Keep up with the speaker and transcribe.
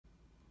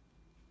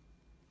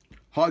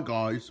Hi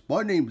guys,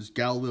 my name is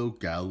Galileo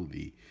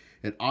Galilei,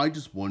 and I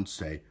just want to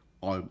say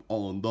I'm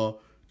on the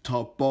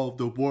top of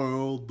the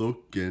world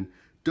looking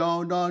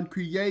down on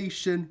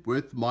creation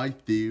with my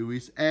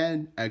theories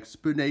and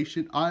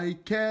explanation I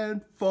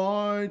can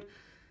find.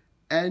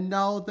 And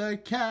now the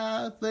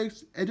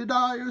Catholics and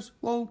deniers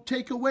won't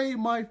take away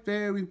my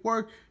very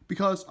work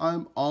because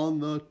I'm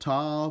on the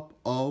top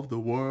of the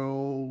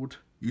world.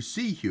 You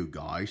see here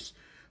guys,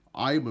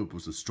 I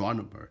was an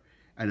astronomer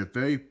and a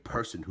very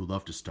person who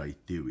loved to study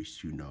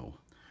theories.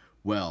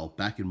 Well,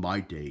 back in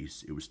my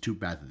days, it was too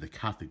bad that the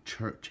Catholic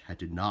Church had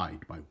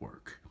denied my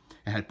work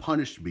and had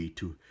punished me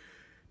to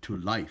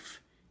life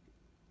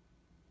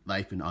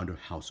in under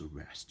house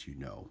arrest,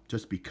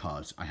 just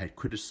because I had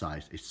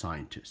criticized a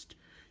scientist.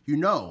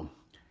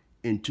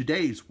 In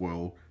today's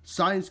world,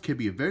 science can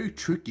be a very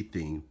tricky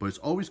thing, but it's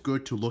always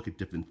good to look at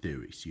different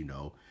theories.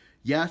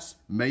 Yes,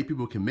 many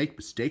people can make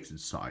mistakes in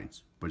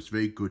science, but it's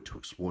very good to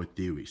explore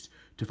theories,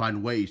 to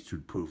find ways to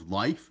improve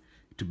life,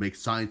 to make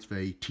science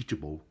very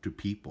teachable to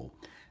people,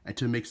 and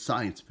to make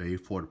science very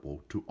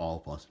affordable to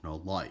all of us in our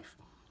life.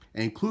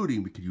 And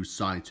including, we could use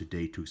science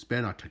today to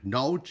expand our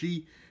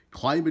technology,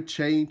 climate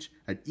change,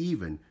 and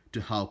even to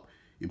help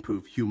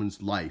improve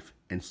humans' life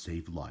and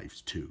save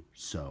lives too.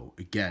 So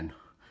again,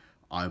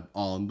 I'm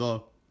on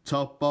the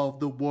top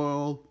of the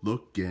world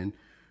looking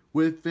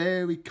with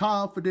very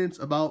confidence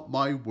about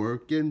my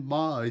work and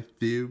my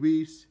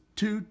theories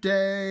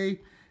today.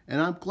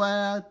 And I'm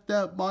glad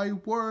that my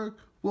work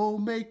will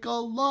make a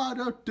lot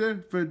of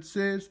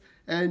differences.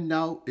 And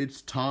now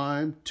it's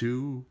time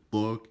to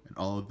look at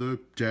other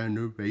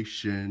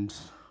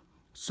generations.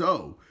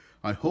 So,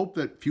 I hope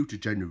that future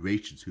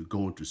generations who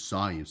go into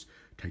science,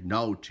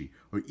 technology,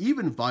 or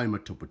even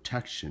environmental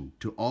protection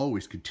to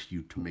always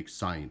continue to make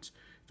science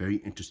very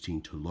interesting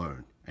to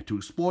learn and to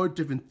explore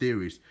different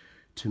theories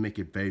to make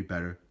it very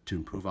better, to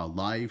improve our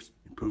lives,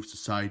 improve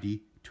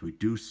society, to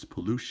reduce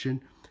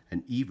pollution,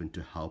 and even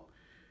to help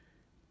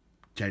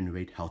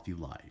generate healthy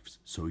lives.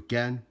 So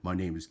again, my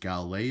name is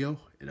Galileo,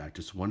 and I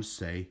just want to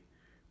say,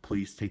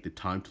 please take the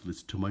time to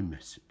listen to my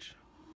message.